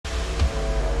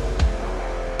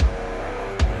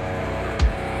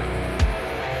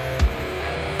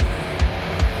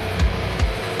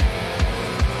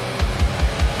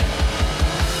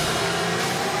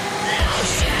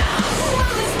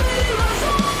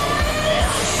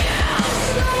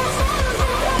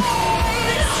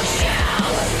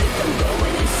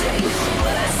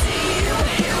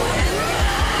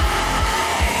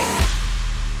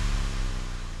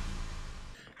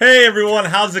Hey everyone,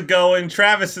 how's it going?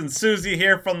 Travis and Susie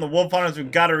here from the Wolf HunterZ. We've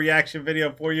got a reaction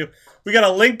video for you. We got a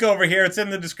link over here. It's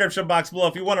in the description box below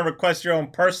if you want to request your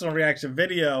own personal reaction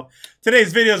video.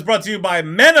 Today's video is brought to you by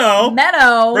Menno.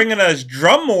 Bringing us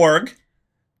DRUMORG.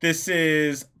 This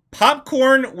is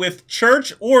Popcorn with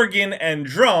Church Organ and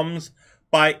Drums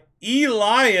by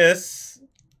Elias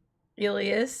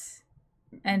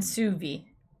and Suvi.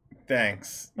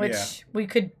 Thanks. Which we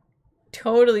could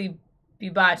totally be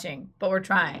botching, but we're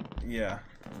trying. Yeah.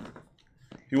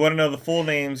 If you want to know the full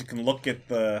names, you can look at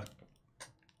the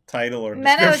title or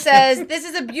description. Menno says, this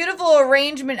is a beautiful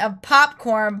arrangement of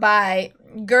Popcorn by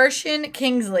Gershon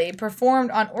Kingsley,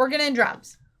 performed on organ and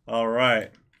drums. All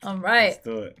right. All right. Let's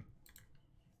do it.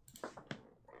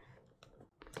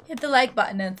 Hit the like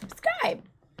button and subscribe.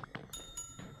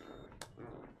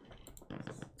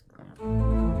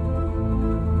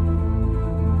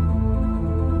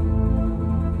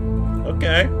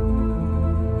 Okay.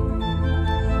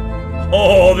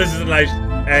 Oh, this is a nice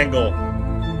angle.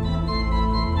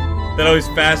 That always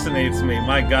fascinates me.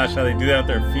 My gosh, how they do that with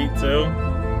their feet too.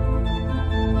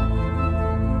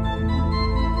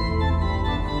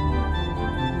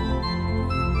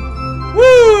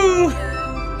 Woo!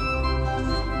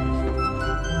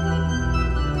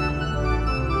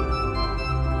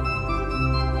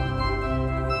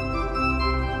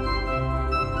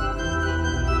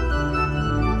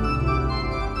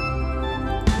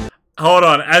 Hold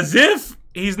on, as if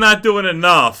he's not doing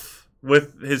enough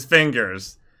with his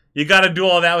fingers. You got to do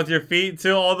all that with your feet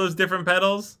too, all those different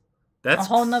pedals? That's a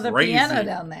whole nother crazy. piano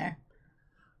down there.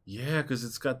 Yeah, because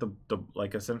it's got the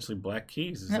like essentially black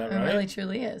keys. Is that right? It really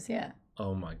truly is, yeah.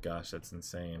 Oh my gosh, that's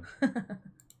insane.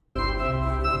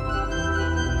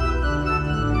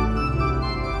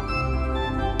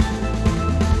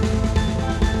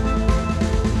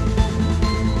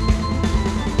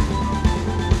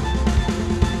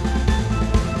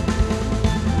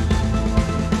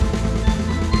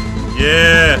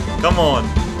 Yeah, come on.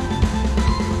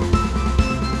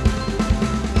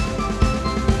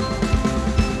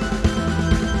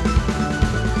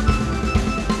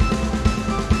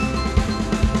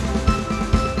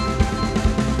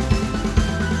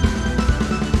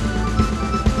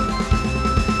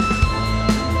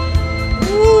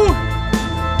 Woo.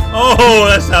 Oh,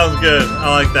 that sounds good.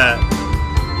 I like that.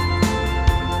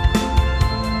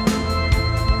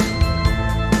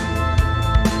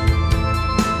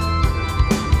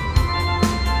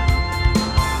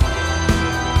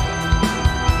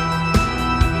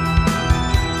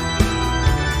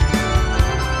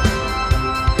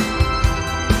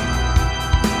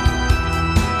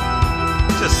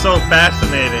 So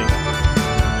fascinating.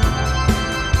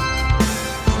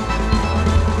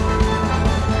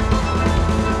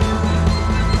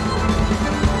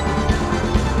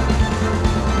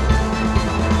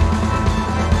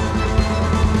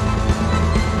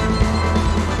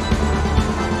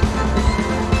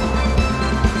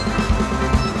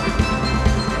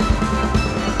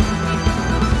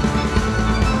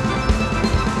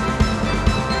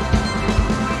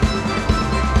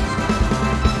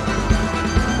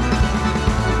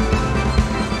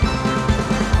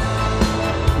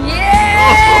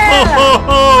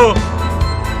 Oh,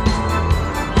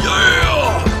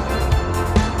 yeah!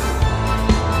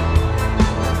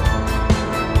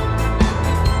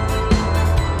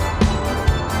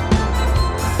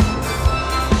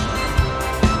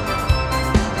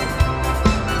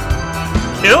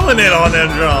 Killing it on them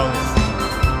drums.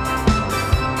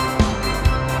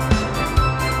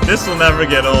 This will never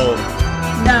get old.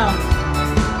 No.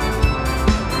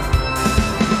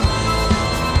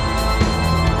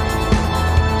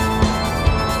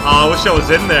 Oh, I wish I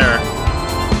was in there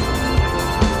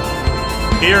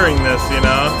hearing this, you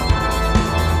know?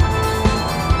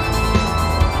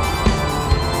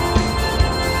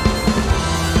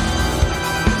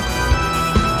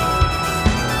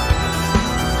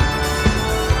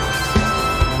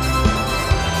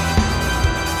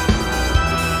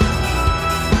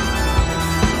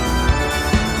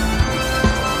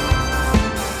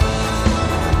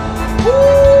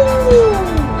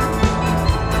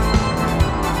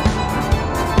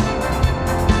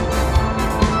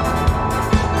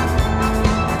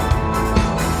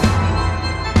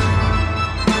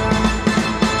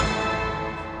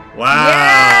 Wow.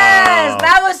 Yes!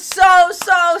 That was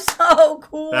so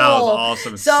cool. That was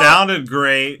awesome. So, sounded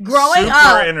great. Growing Super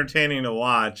up, entertaining to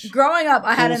watch. Growing up,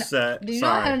 I had set. Do you know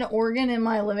I had an organ in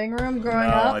my living room growing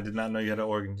up? No, I did not know you had an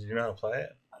organ. Did you know how to play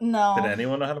it? No. Did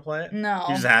anyone know how to play it? No.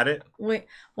 You just had it?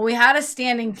 We had a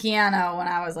standing piano when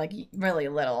I was like really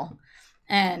little.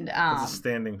 And it's a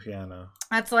standing piano.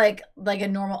 That's like a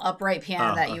normal upright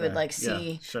piano that you would like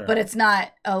see, but it's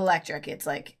not electric. It's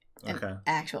like an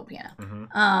actual piano.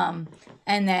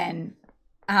 And then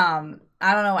I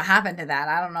don't know what happened to that.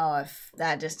 I don't know if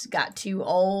that just got too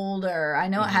old, or I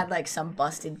know it had like some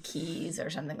busted keys or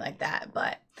something like that.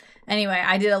 But anyway,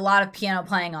 I did a lot of piano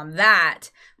playing on that,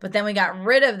 but then we got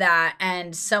rid of that,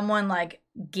 and someone like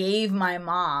gave my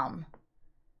mom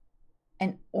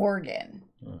an organ,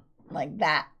 like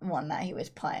that one that he was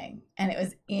playing, and it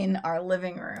was in our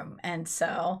living room. And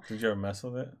so did you ever mess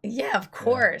with it? Yeah, of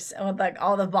course. With like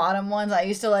all the bottom ones, I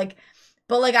used to like,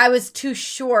 but like I was too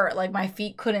short, like my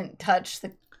feet couldn't touch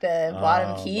the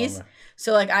bottom keys. Bummer.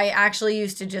 So like I actually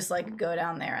used to just like go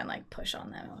down there and like push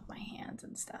on them with my hands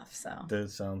and stuff. So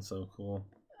that sounds so cool.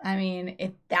 I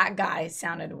mean, that guy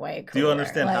sounded way cooler. Do you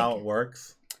understand how it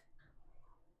works?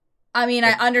 I mean,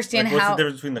 I understand what's the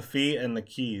difference between the feet and the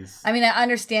keys? I mean, I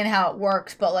understand how it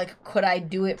works, but like, could I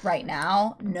do it right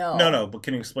now? No. No. But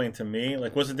can you explain to me,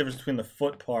 like, what's the difference between the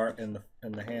foot part and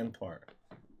the hand part?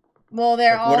 Well,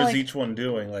 they're all. What is each one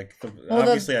doing? Like,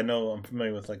 obviously, I know I'm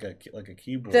familiar with like a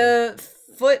keyboard. The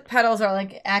foot pedals are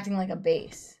like acting like a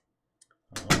bass.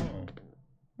 Oh.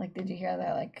 Like, did you hear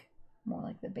that? Like, more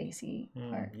like the bassy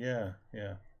part. Yeah.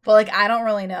 But like, I don't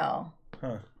really know.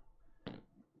 Huh.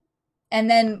 And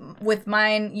then with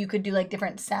mine, you could do like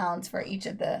different sounds for each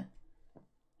of the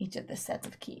sets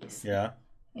of keys. Yeah.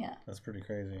 Yeah. That's pretty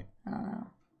crazy. I don't know.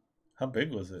 How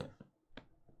big was it?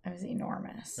 It was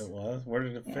enormous. It was? Where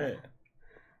did it fit?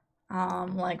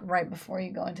 Like right before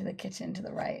you go into the kitchen to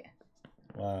the right.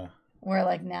 Wow. Where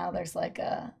like now there's like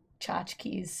a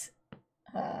tchotchkes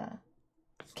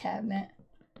cabinet.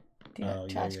 Do you know what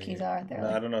tchotchkes are? They're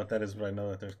I don't know what that is, but I know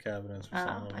that there's cabinets for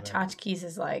something over there. Tchotchkes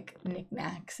is like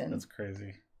knickknacks and that's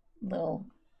crazy. Little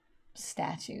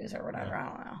statues or whatever. I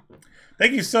don't know.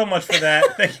 Thank you so much for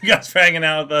that. Thank you guys for hanging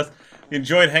out with us. If you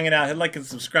enjoyed hanging out, hit like and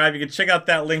subscribe. You can check out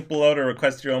that link below to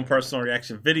request your own personal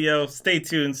reaction video. Stay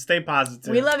tuned. Stay positive.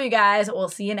 We love you guys. We'll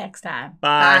see you next time.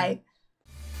 Bye.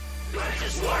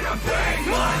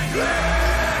 Bye.